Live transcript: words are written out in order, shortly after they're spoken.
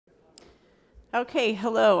Okay,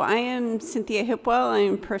 hello. I am Cynthia Hipwell. I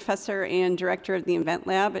am professor and director of the Event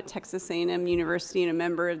Lab at Texas A&M University and a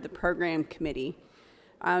member of the program committee.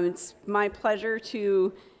 It's my pleasure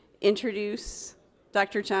to introduce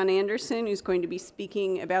Dr. John Anderson, who's going to be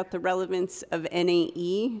speaking about the relevance of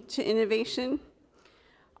NAE to innovation.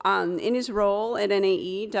 In his role at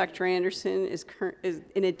NAE, Dr. Anderson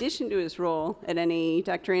in addition to his role at NAE,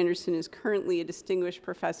 Dr. Anderson is currently a distinguished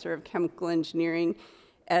professor of chemical engineering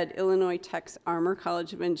at Illinois Tech's Armour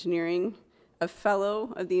College of Engineering, a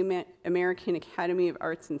fellow of the American Academy of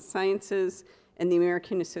Arts and Sciences and the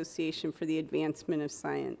American Association for the Advancement of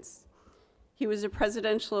Science. He was a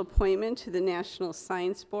presidential appointment to the National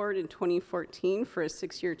Science Board in 2014 for a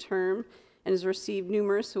 6-year term and has received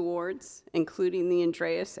numerous awards, including the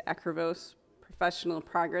Andreas Akrivos Professional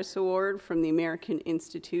Progress Award from the American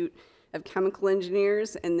Institute of Chemical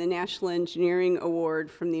Engineers and the National Engineering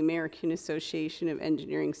Award from the American Association of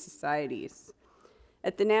Engineering Societies.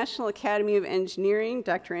 At the National Academy of Engineering,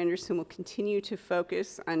 Dr. Anderson will continue to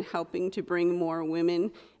focus on helping to bring more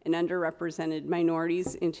women and underrepresented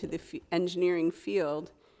minorities into the engineering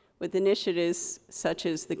field with initiatives such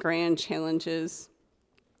as the Grand Challenges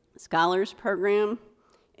Scholars Program,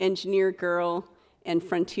 Engineer Girl, and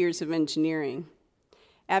Frontiers of Engineering.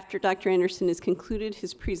 After Dr. Anderson has concluded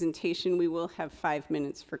his presentation, we will have 5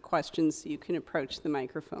 minutes for questions, so you can approach the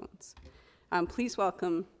microphones. Please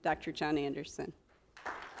welcome Dr. John Anderson.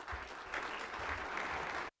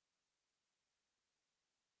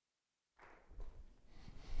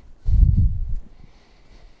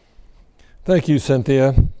 Thank you,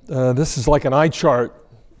 Cynthia. This is like an eye chart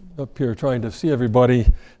up here, trying to see everybody,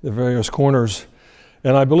 the various corners.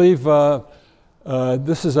 And I believe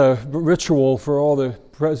this is a ritual for all the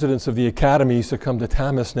presidents of the academies to come to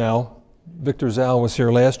TAMEST now. Victor Zal was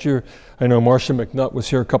here last year. I know Marcia McNutt was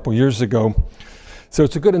here a couple years ago. So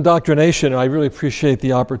it's a good indoctrination, and I really appreciate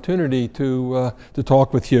the opportunity to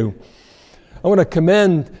talk with you. I want to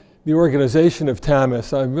commend the organization of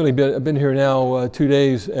TAMEST. I've been here now 2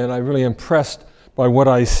 days, and I'm really impressed by what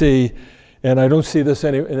I see, and I don't see this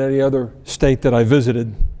in any other state that I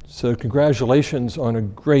visited. So congratulations on a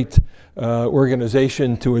great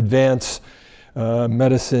organization to advance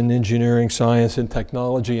medicine, engineering, science, and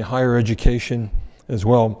technology, higher education as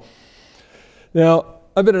well. Now,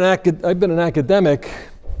 I've been an academic.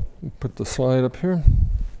 Put the slide up here.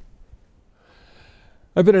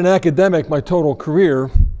 I've been an academic my total career,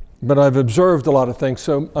 but I've observed a lot of things.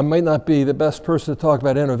 So I might not be the best person to talk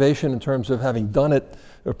about innovation in terms of having done it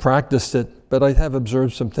or practiced it, but I have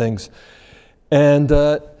observed some things. And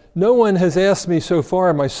no one has asked me so far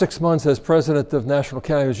in my 6 months as president of National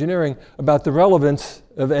Academy of Engineering about the relevance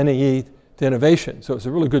of NAE to innovation. So it's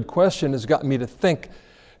a really good question. It's gotten me to think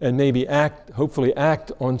and maybe hopefully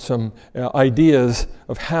act on some ideas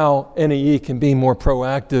of how NAE can be more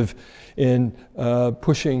proactive in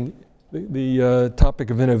pushing the topic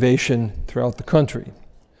of innovation throughout the country.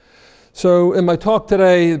 So in my talk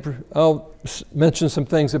today, I'll mention some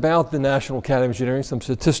things about the National Academy of Engineering, some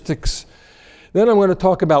statistics. Then I'm going to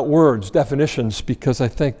talk about words, definitions, because I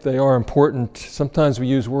think they are important. Sometimes we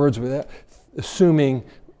use words without assuming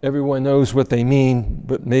everyone knows what they mean,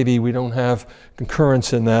 but maybe we don't have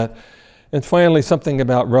concurrence in that. And finally, something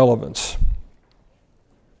about relevance.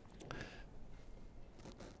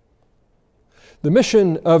 The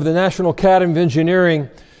mission of the National Academy of Engineering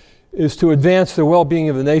is to advance the well-being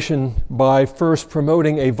of the nation by first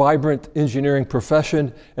promoting a vibrant engineering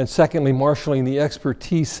profession and secondly marshaling the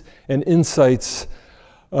expertise and insights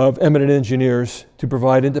of eminent engineers to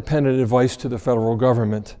provide independent advice to the federal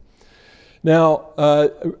government. Now,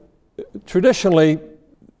 traditionally,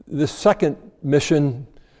 this second mission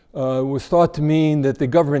was thought to mean that the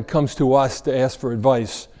government comes to us to ask for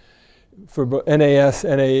advice for NAS,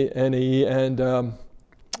 NAE, and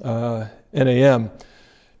NAM.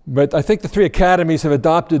 But I think the three academies have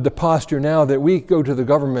adopted the posture now that we go to the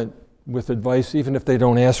government with advice, even if they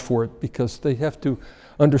don't ask for it, because they have to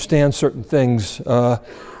understand certain things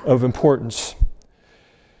of importance.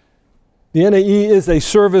 The NAE is a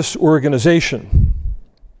service organization,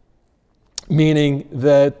 meaning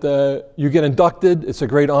that you get inducted. It's a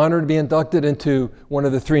great honor to be inducted into one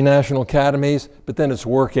of the three national academies, but then it's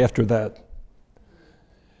work after that.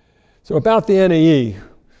 So about the NAE.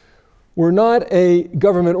 We're not a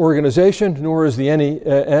government organization, nor is the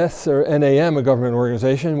NES or NAM a government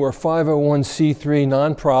organization. We're a 501c3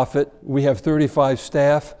 nonprofit. We have 35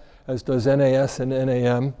 staff, as does NAS and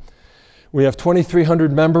NAM. We have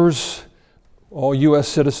 2,300 members, all U.S.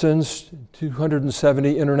 citizens,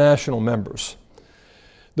 270 international members.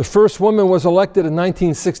 The first woman was elected in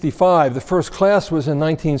 1965. The first class was in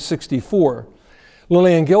 1964.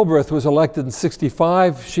 Lillian Gilbreth was elected in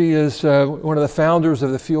 '65. She is one of the founders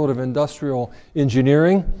of the field of industrial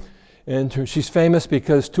engineering. And she's famous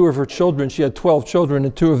because two of her children, she had 12 children,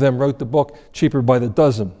 and two of them wrote the book Cheaper by the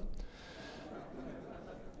Dozen.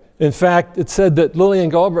 In fact, it said that Lillian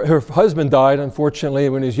Gilbreth, her husband died, unfortunately,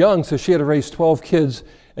 when he was young, so she had to raise 12 kids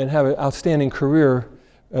and have an outstanding career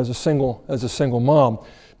as a single mom.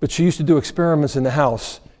 But she used to do experiments in the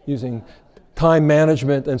house using time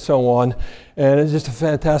management and so on, and is just a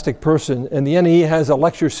fantastic person. And the NAE has a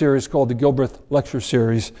lecture series called the Gilbreth Lecture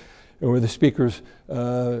Series, where the speakers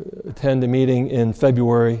attend a meeting in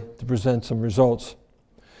February to present some results.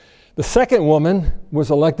 The second woman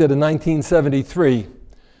was elected in 1973.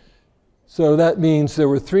 So that means there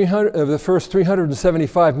were 300 of the first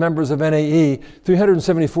 375 members of NAE,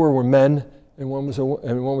 374 were men and one was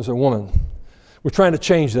a woman. We're trying to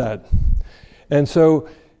change that. And so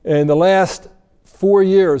in the last 4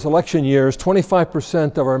 years, election years,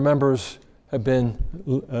 25% of our members have been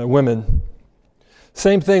women.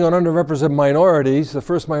 Same thing on underrepresented minorities. The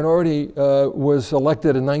first minority was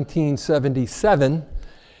elected in 1977,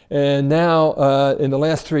 and now in the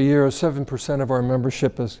last 3 years, 7% of our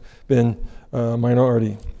membership has been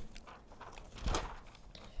minority.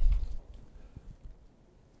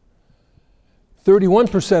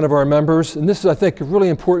 "31% of our members," and this is, I think, a really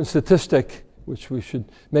important statistic, which we should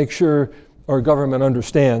make sure our government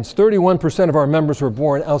understands. 31% of our members were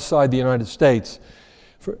born outside the United States.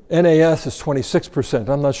 For NAS is 26%.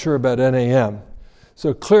 I'm not sure about NAM.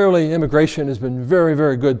 So clearly immigration has been very,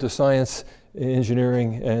 very good to science,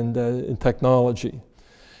 engineering, and technology.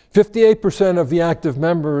 58% of the active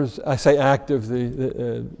members, I say active,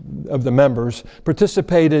 of the members,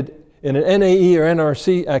 participated in an NAE or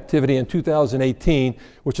NRC activity in 2018,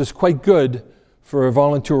 which is quite good for a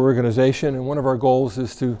volunteer organization, and one of our goals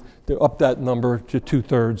is to up that number to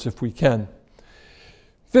 2/3 if we can.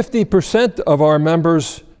 50% of our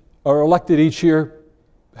members are elected each year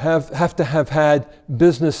have to have had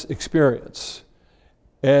business experience.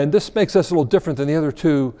 And this makes us a little different than the other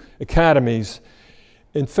two academies.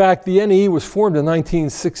 In fact, the NAE was formed in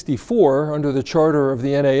 1964 under the charter of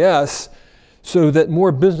the NAS so that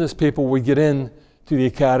more business people would get in to the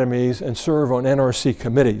academies and serve on NRC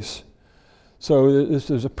committees. So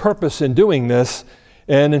there's a purpose in doing this.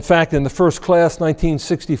 And in fact, in the first class,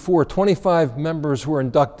 1964, 25 members were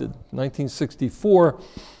inducted, 1964,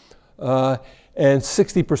 and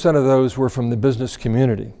 60% of those were from the business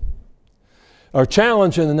community. Our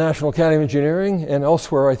challenge in the National Academy of Engineering and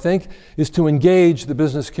elsewhere, I think, is to engage the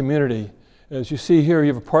business community. As you see here,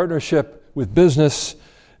 you have a partnership with business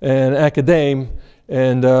and academe,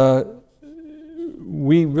 and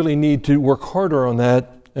we really need to work harder on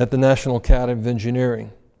that at the National Academy of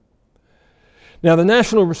Engineering. Now, the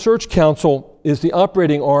National Research Council is the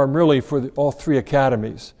operating arm, really, for all three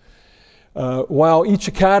academies. While each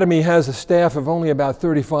academy has a staff of only about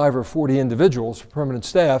 35 or 40 individuals, permanent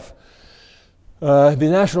staff, the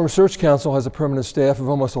National Research Council has a permanent staff of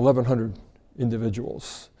almost 1,100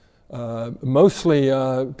 individuals, mostly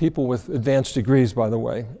people with advanced degrees, by the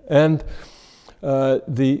way. And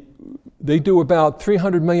they do about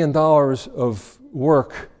 $300 million of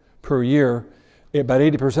work per year, about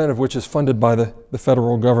 80% of which is funded by the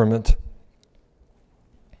federal government.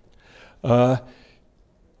 The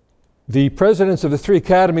presidents of the three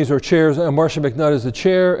academies are chairs. Marcia McNutt is the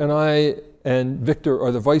chair, and I and Victor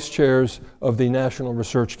are the vice chairs of the National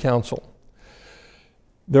Research Council.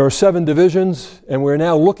 There are 7 divisions, and we're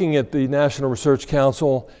now looking at the National Research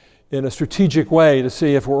Council in a strategic way to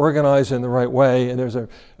see if we're organized in the right way. And there's a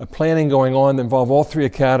planning going on that involves all three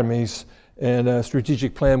academies, and a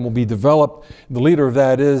strategic plan will be developed. The leader of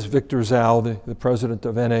that is Victor Zhao, the president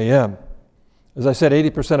of NAM. As I said,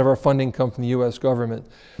 80% of our funding comes from the U.S. government.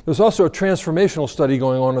 There's also a transformational study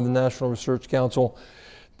going on in the National Research Council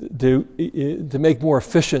to make more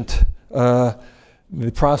efficient the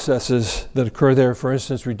processes that occur there. For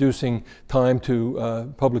instance, reducing time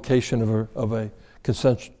to publication of a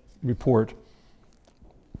consent report.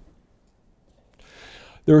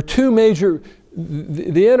 There are two major.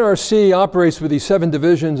 The NRC operates with these 7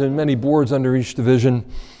 divisions and many boards under each division,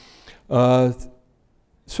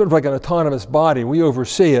 sort of like an autonomous body. We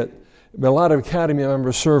oversee it, but a lot of academy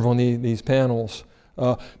members serve on these panels.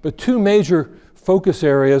 But 2 major focus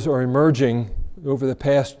areas are emerging over the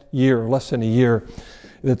past year, less than a year,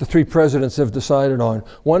 that the 3 presidents have decided on.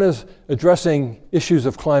 One is addressing issues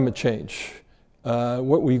of climate change,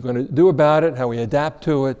 what we're going to do about it, how we adapt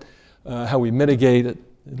to it, how we mitigate it,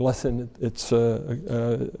 lessen its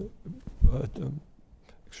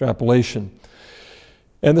extrapolation.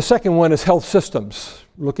 And the second one is health systems,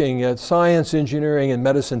 looking at science, engineering, and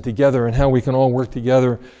medicine together and how we can all work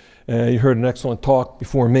together. You heard an excellent talk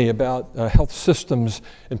before me about health systems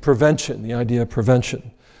and prevention, the idea of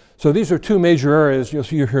prevention. So these are two major areas. You'll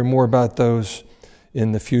hear more about those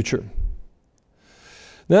in the future.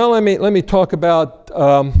 Now let me talk about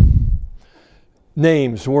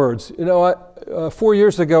names, words. You know, 4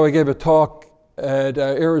 years ago I gave a talk at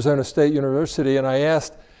Arizona State University, and I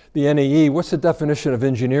asked the NAE, what's the definition of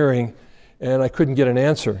engineering? And I couldn't get an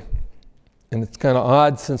answer. And it's kind of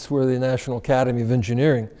odd since we're the National Academy of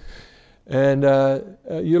Engineering. And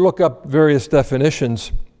you look up various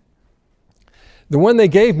definitions. The one they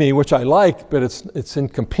gave me, which I like, but it's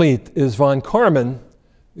incomplete, is von Karman,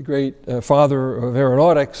 the great father of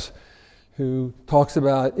aeronautics, who talks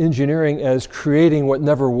about engineering as creating what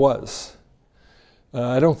never was.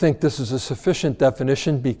 I don't think this is a sufficient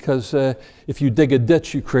definition because if you dig a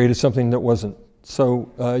ditch, you created something that wasn't. So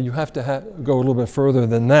you have to go a little bit further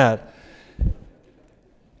than that.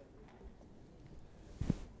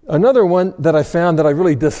 Another one that I found that I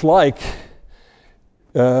really dislike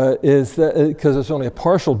is that, because it's only a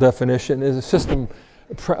partial definition, is a systematic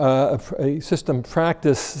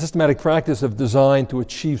practice of design to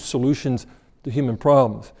achieve solutions to human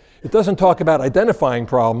problems. It doesn't talk about identifying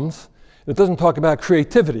problems. It doesn't talk about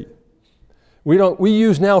creativity. We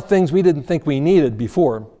use now things we didn't think we needed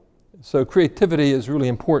before. So creativity is really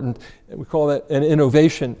important. We call that, and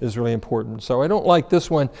innovation is really important. So I don't like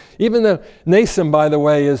this one. Even though NASEM, by the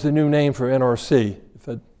way, is the new name for NRC, if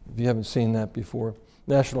you haven't seen that before.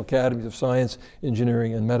 National Academies of Science,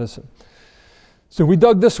 Engineering, and Medicine. So we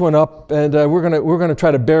dug this one up, and we're gonna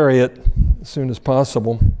try to bury it as soon as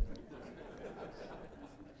possible.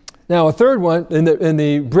 Now, a third one, in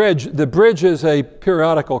the Bridge is a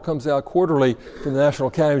periodical, comes out quarterly from the National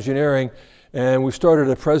Academy of Engineering, and we started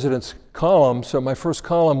a president's column. So my first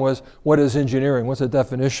column was, what is engineering? What's the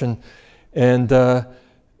definition? And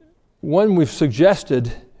one we've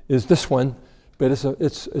suggested is this one, but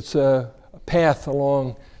it's a path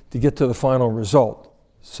along to get to the final result.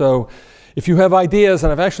 So if you have ideas,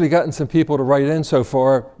 and I've actually gotten some people to write in so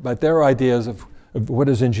far about their ideas of what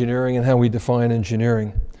is engineering and how we define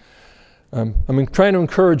engineering. I'm trying to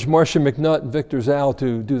encourage Marcia McNutt and Victor Zal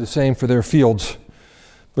to do the same for their fields,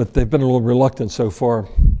 but they've been a little reluctant so far.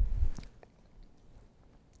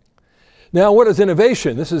 Now, what is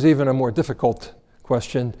innovation? This is even a more difficult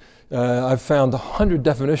question. I've found 100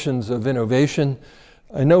 definitions of innovation.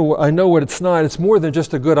 I know what it's not. It's more than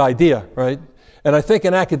just a good idea, right? And I think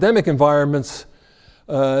in academic environments,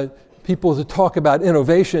 people who talk about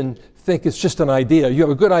innovation think it's just an idea. You have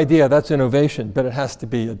a good idea, that's innovation, but it has to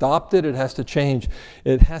be adopted, it has to change.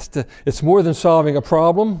 It's more than solving a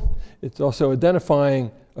problem, it's also identifying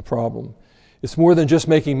a problem. It's more than just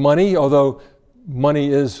making money, although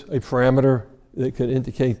money is a parameter that could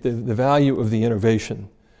indicate the value of the innovation.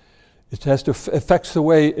 It has to affect the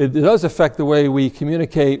way, it does affect the way we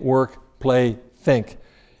communicate, work, play, think,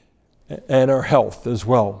 and our health as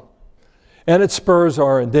well. And it spurs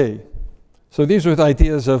R&D. So these are the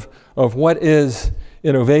ideas of what is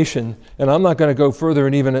innovation, and I'm not going to go further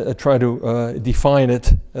and even try to define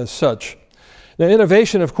it as such. Now,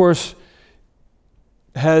 innovation, of course,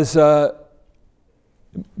 has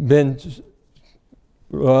been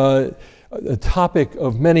a topic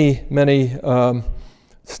of many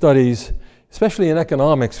studies, especially in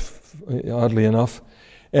economics, oddly enough.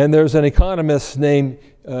 And there's an economist named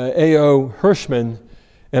A.O. Hirschman,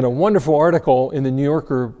 and a wonderful article in the New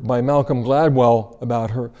Yorker by Malcolm Gladwell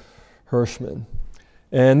about Hirschman.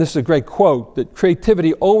 And this is a great quote, that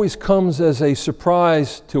creativity always comes as a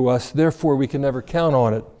surprise to us, therefore we can never count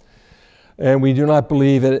on it. And we do not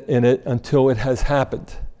believe in it until it has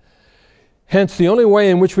happened. Hence, the only way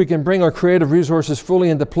in which we can bring our creative resources fully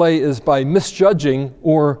into play is by misjudging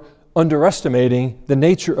or underestimating the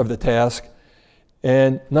nature of the task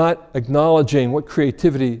and not acknowledging what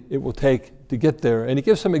creativity it will take to get there. And he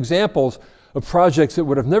gives some examples of projects that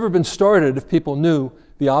would have never been started if people knew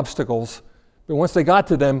the obstacles. But once they got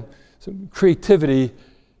to them, some creativity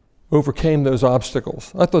overcame those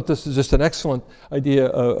obstacles. I thought this is just an excellent idea,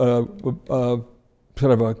 sort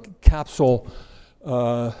of a capsule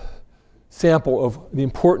sample of the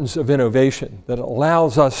importance of innovation, that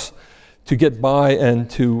allows us to get by and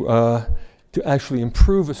to actually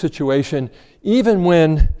improve a situation, even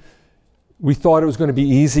when we thought it was going to be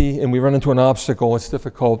easy and we run into an obstacle, it's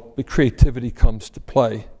difficult, but creativity comes to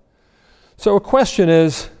play. So a question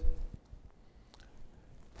is,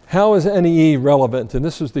 how is NAE relevant? And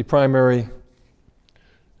this is the primary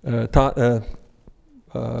topic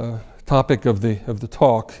of the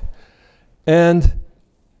talk. And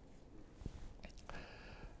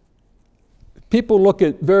people look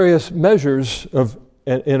at various measures of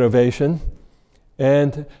innovation,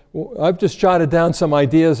 and I've just jotted down some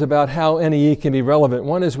ideas about how NAE can be relevant.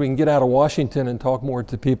 One is we can get out of Washington and talk more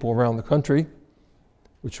to people around the country,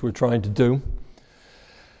 which we're trying to do.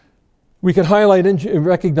 We can highlight and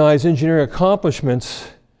recognize engineering accomplishments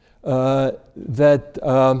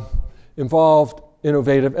that involved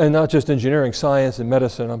innovative, and not just engineering, science and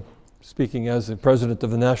medicine. I'm speaking as the president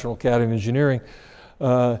of the National Academy of Engineering.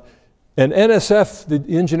 And NSF,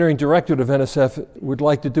 the engineering directorate of NSF, would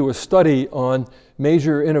like to do a study on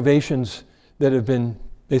major innovations that have been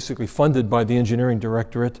basically funded by the engineering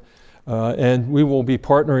directorate, and we will be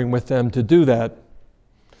partnering with them to do that.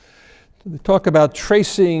 They talk about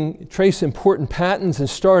trace important patents and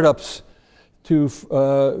startups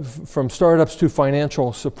from startups to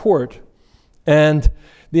financial support. And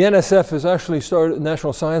the NSF has actually started,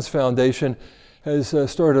 National Science Foundation has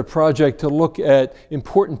started a project to look at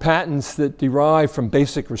important patents that derive from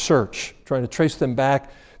basic research, trying to trace them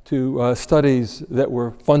back to studies that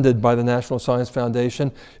were funded by the National Science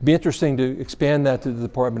Foundation. It'd be interesting to expand that to the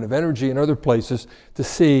Department of Energy and other places to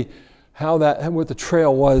see what the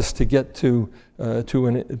trail was to get to a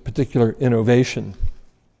particular innovation.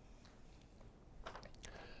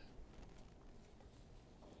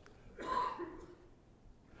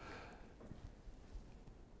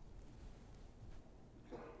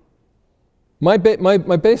 My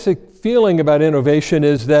basic feeling about innovation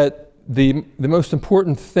is that the most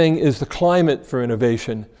important thing is the climate for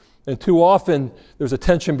innovation. And too often there's a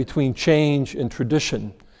tension between change and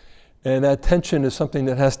tradition. And that tension is something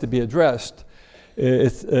that has to be addressed.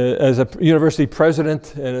 As a university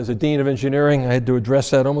president and as a dean of engineering, I had to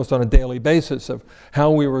address that almost on a daily basis of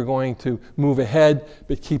how we were going to move ahead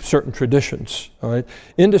but keep certain traditions. All right?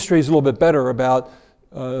 Industry is a little bit better about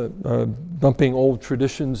dumping old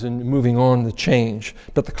traditions and moving on to change.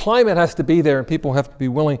 But the climate has to be there, and people have to be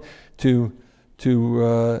willing to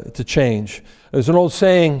change. There's an old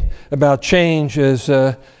saying about change is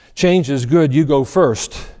good, you go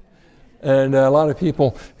first. And a lot of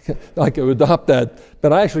people like to adopt that.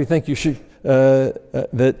 But I actually think you should,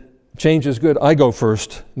 that change is good, I go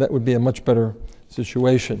first. That would be a much better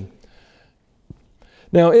situation.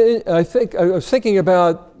 Now, I was thinking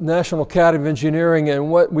about National Academy of Engineering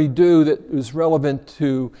and what we do that is relevant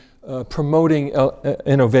to promoting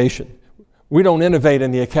innovation. We don't innovate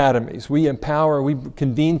in the academies. We empower, we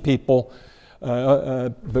convene people,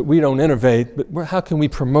 but we don't innovate. But how can we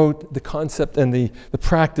promote the concept and the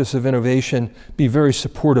practice of innovation, be very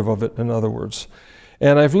supportive of it, in other words?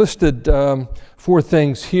 And I've listed 4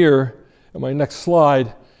 things here on my next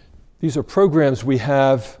slide. These are programs we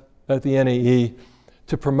have at the NAE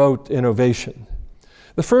to promote innovation.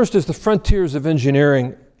 The first is the Frontiers of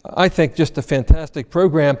Engineering. I think just a fantastic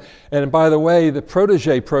program. And by the way, the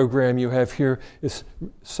Protege program you have here is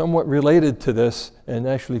somewhat related to this and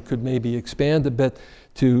actually could maybe expand a bit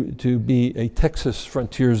to be a Texas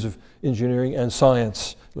Frontiers of Engineering and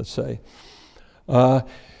Science, let's say. The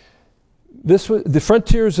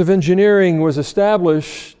Frontiers of Engineering was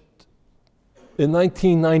established in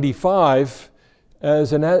 1995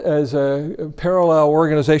 as a parallel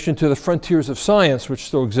organization to the Frontiers of Science, which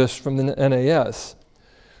still exists from the NAS.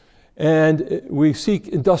 And we seek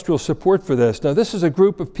industrial support for this. Now, this is a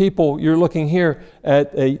group of people, you're looking here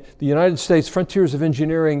at the United States Frontiers of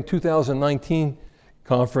Engineering 2019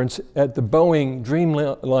 conference at the Boeing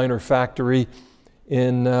Dreamliner factory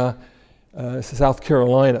in South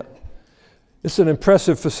Carolina. It's an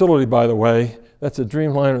impressive facility, by the way. That's a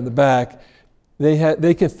Dreamliner in the back.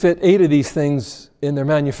 They can fit 8 of these things in their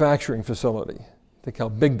manufacturing facility. Think how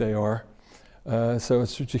big they are. So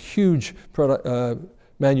it's a huge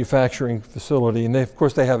manufacturing facility. And of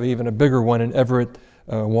course, they have even a bigger one in Everett,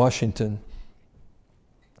 Washington.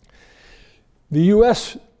 The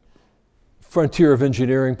U.S. Frontier of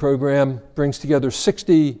Engineering program brings together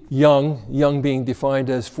 60 young being defined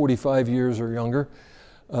as 45 years or younger,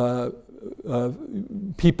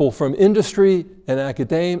 people from industry and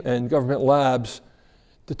academia and government labs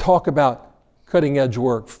to talk about cutting edge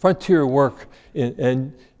work, frontier work,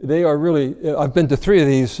 and they are really, I've been to 3 of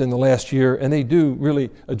these in the last year, and they do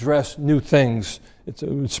really address new things. It's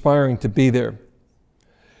inspiring to be there.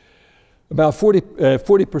 About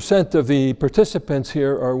 40% of the participants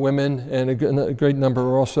here are women, and a great number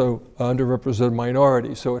are also underrepresented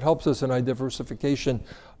minorities. So it helps us in our diversification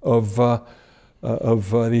of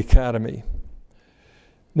the academy.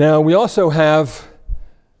 Now, we also have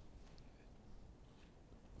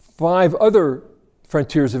 5 other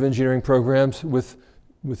Frontiers of Engineering programs with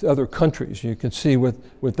other countries. You can see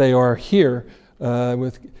what they are here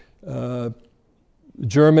with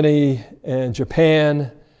Germany and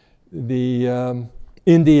Japan,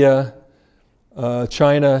 India,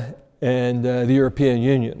 China, and the European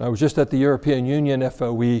Union. I was just at the European Union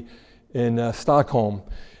FOE in Stockholm.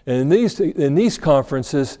 And in these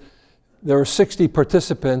conferences, there are 60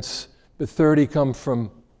 participants, but 30 come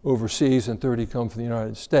from overseas and 30 come from the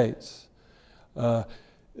United States.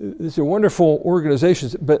 These are wonderful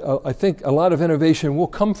organizations, but I think a lot of innovation will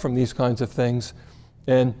come from these kinds of things,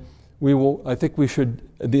 and I think we should,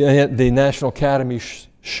 the National Academy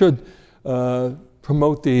should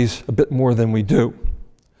promote these a bit more than we do.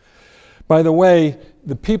 By the way,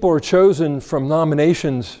 the people are chosen from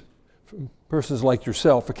nominations from persons like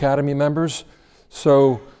yourself, Academy members.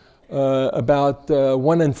 So about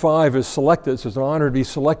 1 in 5 is selected. So it's an honor to be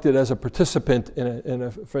selected as a participant in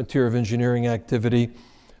a Frontier of Engineering activity.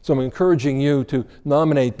 So I'm encouraging you to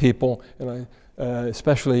nominate people, and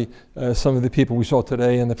especially some of the people we saw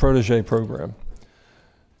today in the Protégé program.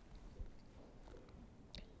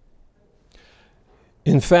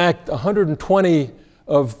 In fact, 120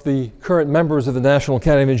 of the current members of the National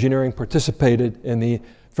Academy of Engineering participated in the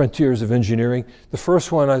Frontiers of Engineering. The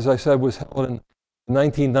first one, as I said, was held in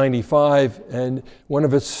 1995, and one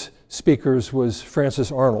of its speakers was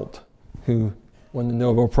Francis Arnold, who won the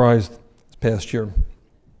Nobel Prize this past year.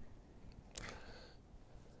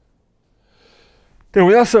 And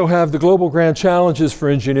we also have the Global Grand Challenges for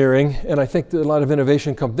Engineering, and I think that a lot of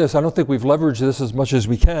innovation comes from this. I don't think we've leveraged this as much as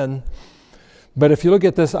we can. But if you look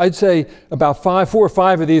at this, I'd say about 4 or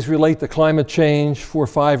 5 of these relate to climate change, 4 or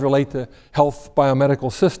 5 relate to health biomedical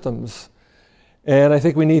systems. And I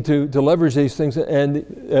think we need to leverage these things and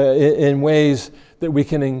in ways that we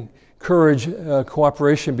can encourage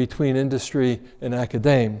cooperation between industry and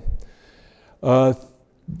academia.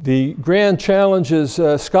 The Grand Challenges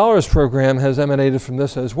Scholars Program has emanated from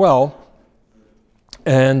this as well.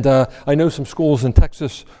 And I know some schools in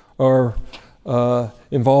Texas are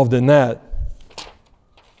involved in that.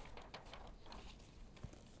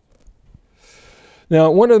 Now,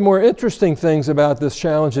 one of the more interesting things about this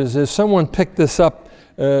challenge is someone picked this up,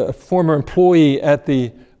 a former employee at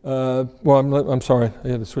the, well, I'm sorry, I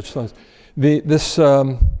had to switch slides. This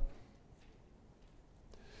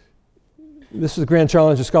is the Grand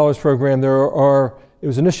Challenges Scholars Program. It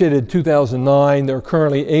was initiated in 2009. There are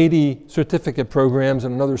currently 80 certificate programs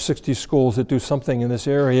and another 60 schools that do something in this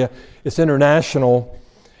area. It's international,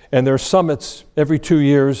 and there are summits every 2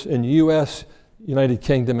 years in the US, United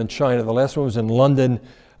Kingdom, and China. The last one was in London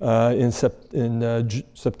in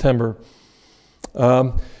September.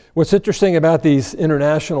 What's interesting about these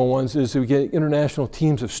international ones is we get international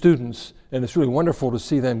teams of students, and it's really wonderful to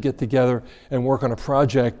see them get together and work on a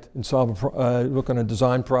project and look on a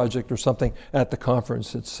design project or something at the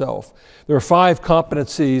conference itself. There are 5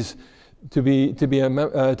 competencies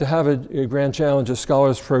to have a Grand Challenges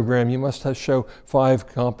Scholars Program. You must show 5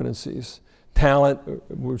 competencies: talent,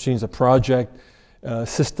 which means a project,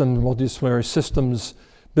 systems, multidisciplinary systems,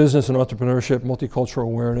 business and entrepreneurship, multicultural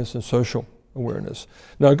awareness, and social awareness.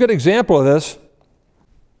 Now, a good example of this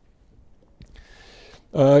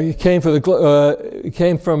came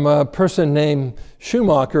from a person named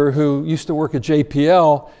Schumacher, who used to work at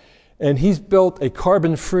JPL, and he's built a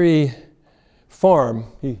carbon-free farm.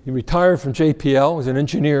 He retired from JPL, was an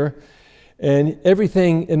engineer, and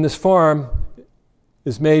everything in this farm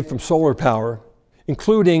is made from solar power,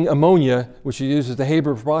 including ammonia, which he uses the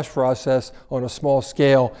Haber-Bosch process on a small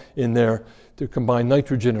scale in there to combine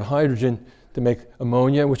nitrogen and hydrogen to make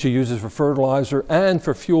ammonia, which he uses for fertilizer and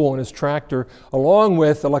for fuel in his tractor, along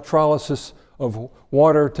with electrolysis of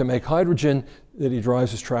water to make hydrogen that he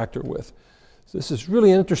drives his tractor with. So this is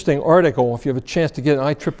really an interesting article. If you have a chance to get an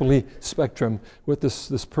IEEE spectrum, what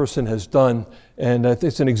this person has done, and I think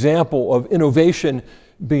it's an example of innovation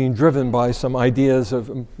being driven by some ideas of,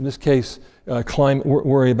 in this case,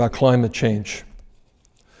 worry about climate change.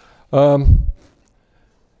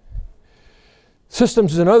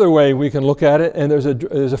 Systems is another way we can look at it, and there's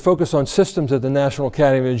a focus on systems at the National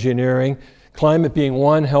Academy of Engineering, climate being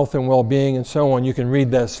one, health and well-being, and so on. You can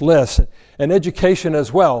read this list. And education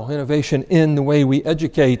as well, innovation in the way we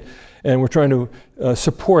educate, and we're trying to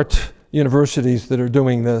support universities that are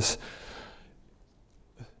doing this.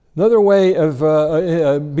 Another way of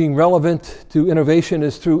being relevant to innovation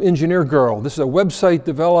is through Engineer Girl. This is a website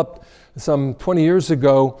developed some 20 years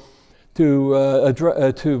ago to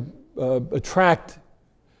attract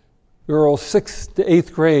girls 6th to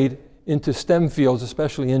 8th grade into STEM fields,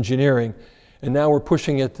 especially engineering. And now we're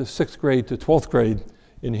pushing it to 6th grade to 12th grade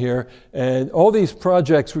in here. And all these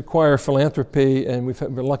projects require philanthropy, and we've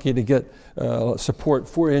been lucky to get support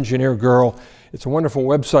for Engineer Girl. It's a wonderful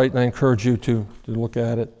website, and I encourage you to look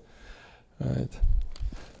at it. All right.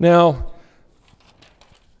 Now,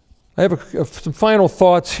 I have some final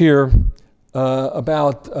thoughts here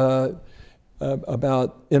about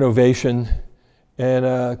innovation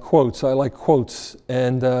and quotes. I like quotes.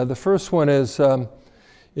 And the first one is,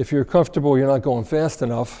 if you're comfortable, you're not going fast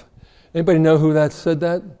enough. Anybody know who that said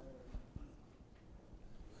that?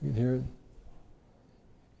 You can hear it.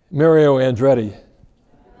 Mario Andretti.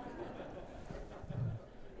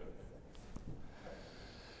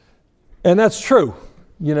 And that's true.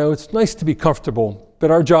 You know, it's nice to be comfortable,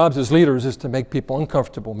 but our jobs as leaders is to make people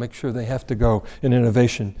uncomfortable, make sure they have to go, and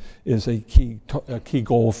innovation is a key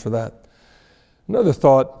goal for that. Another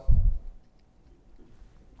thought,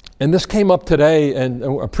 and this came up today in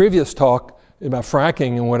a previous talk about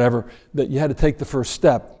fracking and whatever, that you had to take the first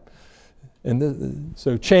step. And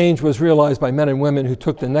so change was realized by men and women who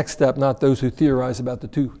took the next step, not those who theorize about the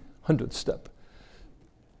 200th step.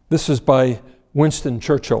 This is by Winston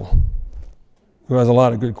Churchill, who has a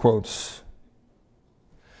lot of good quotes.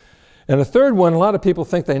 And a third one, a lot of people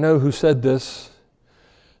think they know who said this.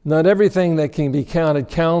 Not everything that can be counted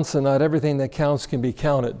counts, and not everything that counts can be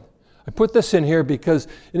counted. I put this in here because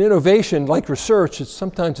in innovation, like research,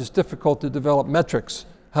 sometimes it's difficult to develop metrics.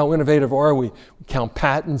 How innovative are we? We count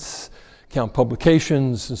patents, count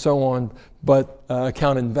publications, and so on, but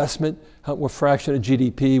count investment, what fraction of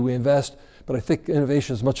GDP we invest. But I think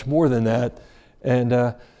innovation is much more than that. And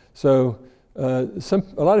a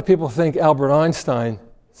lot of people think Albert Einstein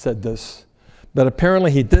said this, but apparently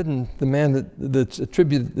he didn't. The man this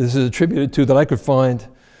is attributed to that I could find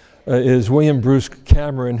is William Bruce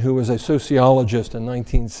Cameron, who was a sociologist in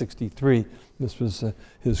 1963. This was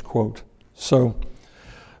his quote. So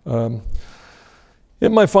in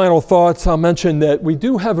my final thoughts, I'll mention that we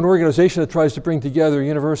do have an organization that tries to bring together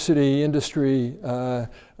university, industry,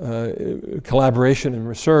 collaboration and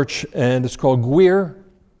research, and it's called GWIR,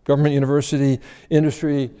 Government University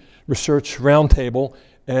Industry Research Roundtable.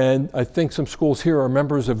 And I think some schools here are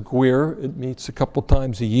members of GWIR. It meets a couple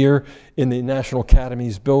times a year in the National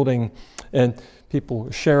Academies building, and people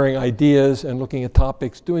sharing ideas and looking at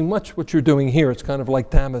topics, doing much what you're doing here. It's kind of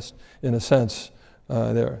like TAMEST in a sense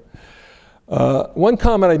there. One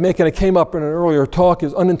comment I'd make, and it came up in an earlier talk,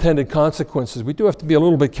 is unintended consequences. We do have to be a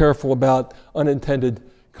little bit careful about unintended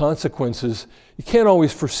consequences. You can't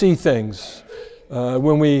always foresee things.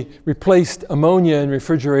 When we replaced ammonia in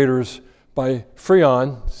refrigerators by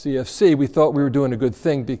Freon, CFC, we thought we were doing a good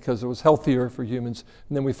thing because it was healthier for humans,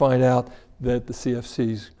 and then we find out that the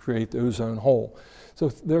CFCs create the ozone hole. So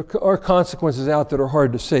there are consequences out that are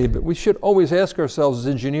hard to say, but we should always ask ourselves as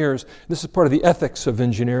engineers, this is part of the ethics of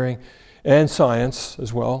engineering and science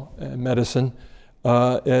as well, and medicine,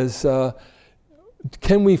 can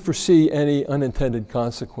we foresee any unintended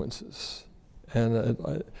consequences?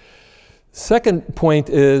 And second point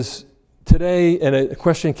is, today, and a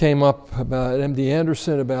question came up about MD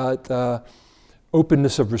Anderson about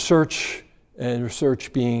openness of research and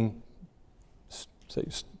research being, say,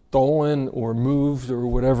 stolen or moved or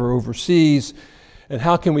whatever overseas, and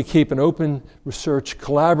how can we keep an open research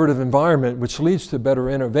collaborative environment which leads to better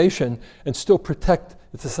innovation and still protect,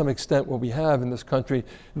 to some extent, what we have in this country,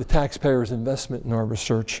 the taxpayers' investment in our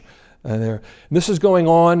research. There. And this is going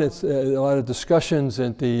on. It's a lot of discussions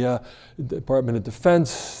at the Department of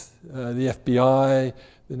Defense, the FBI,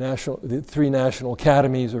 the three national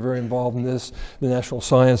academies are very involved in this, the National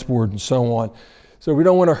Science Board, and so on. So we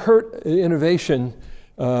don't want to hurt innovation,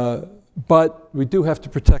 but we do have to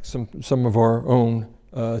protect some of our own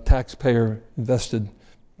taxpayer invested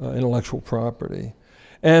intellectual property.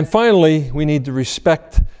 And finally, we need to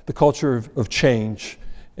respect the culture of change.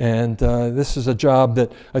 And this is a job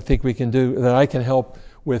that I think we can do, that I can help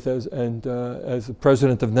with as the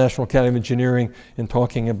president of the National Academy of Engineering in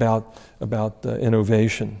talking about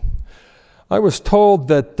innovation. I was told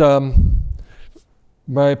that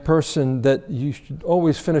by a person that you should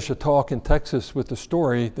always finish a talk in Texas with a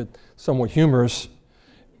story that's somewhat humorous,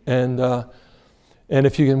 and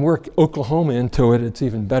if you can work Oklahoma into it, it's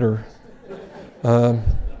even better.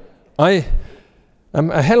 I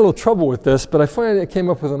had a little trouble with this, but I finally came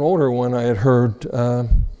up with an older one I had heard,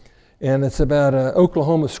 and it's about an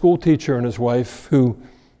Oklahoma school teacher and his wife who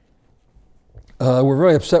were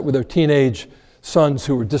very upset with their teenage sons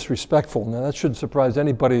who were disrespectful. Now that shouldn't surprise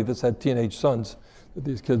anybody that's had teenage sons, that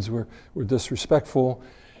these kids were disrespectful,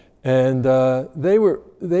 and they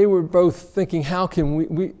were both thinking, how can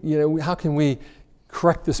we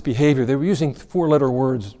correct this behavior? They were using four-letter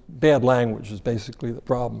words. Bad language is basically the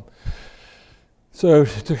problem. So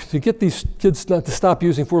to get these kids not to stop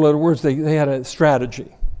using four-letter words, they had a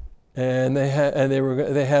strategy, and they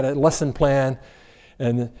had a lesson plan,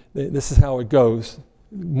 and this is how it goes.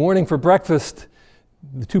 Morning for breakfast,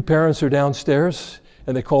 the two parents are downstairs,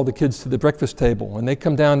 and they called the kids to the breakfast table. And they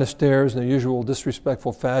come down the stairs in their usual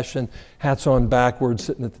disrespectful fashion, hats on backwards,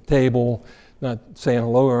 sitting at the table, not saying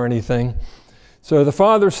hello or anything. So the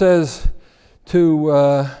father says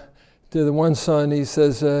to the one son, he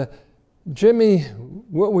says, Jimmy,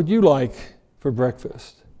 what would you like for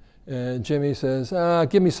breakfast? And Jimmy says,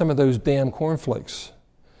 give me some of those damn cornflakes.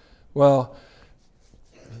 Well,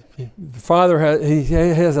 the father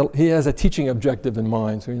has a teaching objective in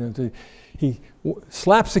mind. So, you know, he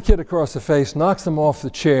slaps the kid across the face, knocks him off the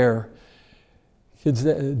chair.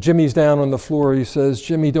 Jimmy's down on the floor. He says,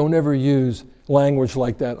 Jimmy, don't ever use language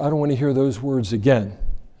like that. I don't want to hear those words again.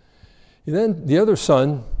 And then the other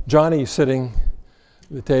son, Johnny, is sitting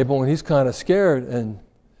at the table, and he's kind of scared. And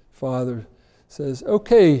father says,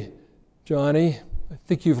 okay, Johnny, I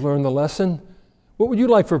think you've learned the lesson. What would you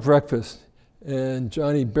like for breakfast? And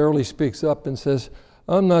Johnny barely speaks up and says,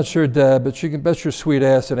 I'm not sure, Dad, but you can bet your sweet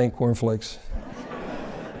ass it ain't cornflakes.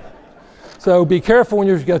 So be careful when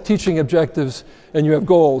you've got teaching objectives and you have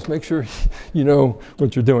goals. Make sure you know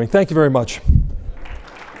what you're doing. Thank you very much.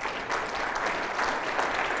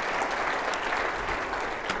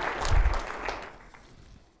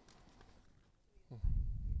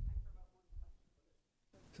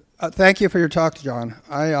 Thank you for your talk, John.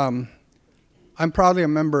 I'm proudly a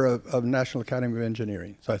member of National Academy of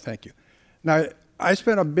Engineering, so I thank you. Now, I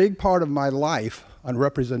spent a big part of my life on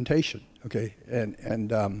representation, okay,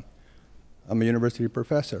 and I'm a university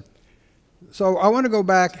professor. So I want to go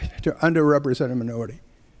back to underrepresented minority.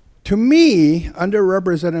 To me,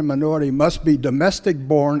 underrepresented minority must be domestic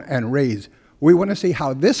born and raised. We want to see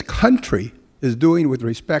how this country is doing with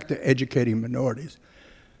respect to educating minorities.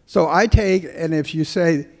 So I take, and if you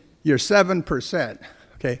say you're 7%,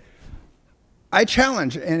 okay, I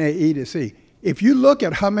challenge NAE to see, if you look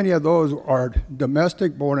at how many of those are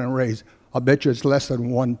domestic born and raised, I'll bet you it's less than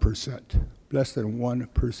 1%, less than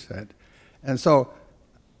 1%. And so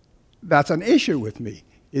that's an issue with me,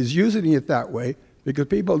 is using it that way, because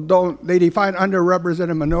people they define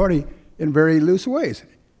underrepresented minority in very loose ways.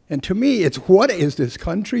 And to me, it's what is this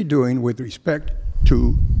country doing with respect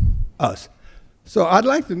to us? So I'd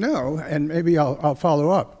like to know, and maybe I'll follow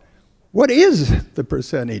up, what is the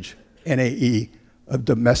percentage NAE of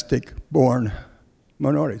domestic-born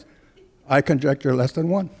minorities? I conjecture less than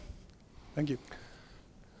 1. Thank you.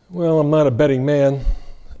 Well, I'm not a betting man.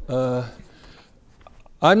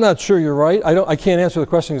 I'm not sure you're right. I can't answer the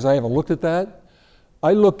question because I haven't looked at that.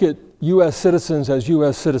 I look at U.S. citizens as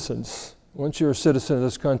U.S. citizens. Once you're a citizen of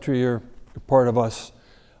this country, you're part of us.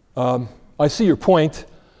 I see your point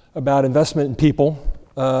about investment in people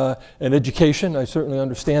and education. I certainly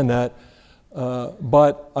understand that.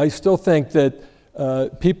 But I still think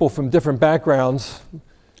that people from different backgrounds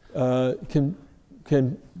can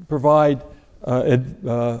provide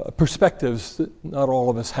perspectives that not all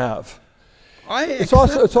of us have. It's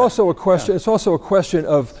also a question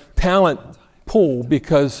of talent pool,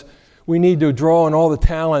 because we need to draw on all the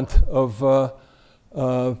talent of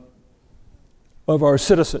our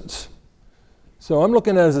citizens. So I'm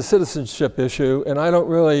looking at it as a citizenship issue, and I don't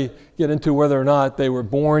really get into whether or not they were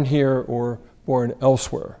born here or born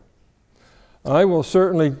elsewhere. I will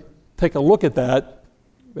certainly take a look at that,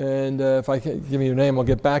 and if I can give me your name, I'll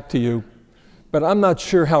get back to you. But I'm not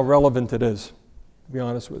sure how relevant it is, to be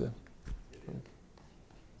honest with you.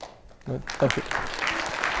 Thank you.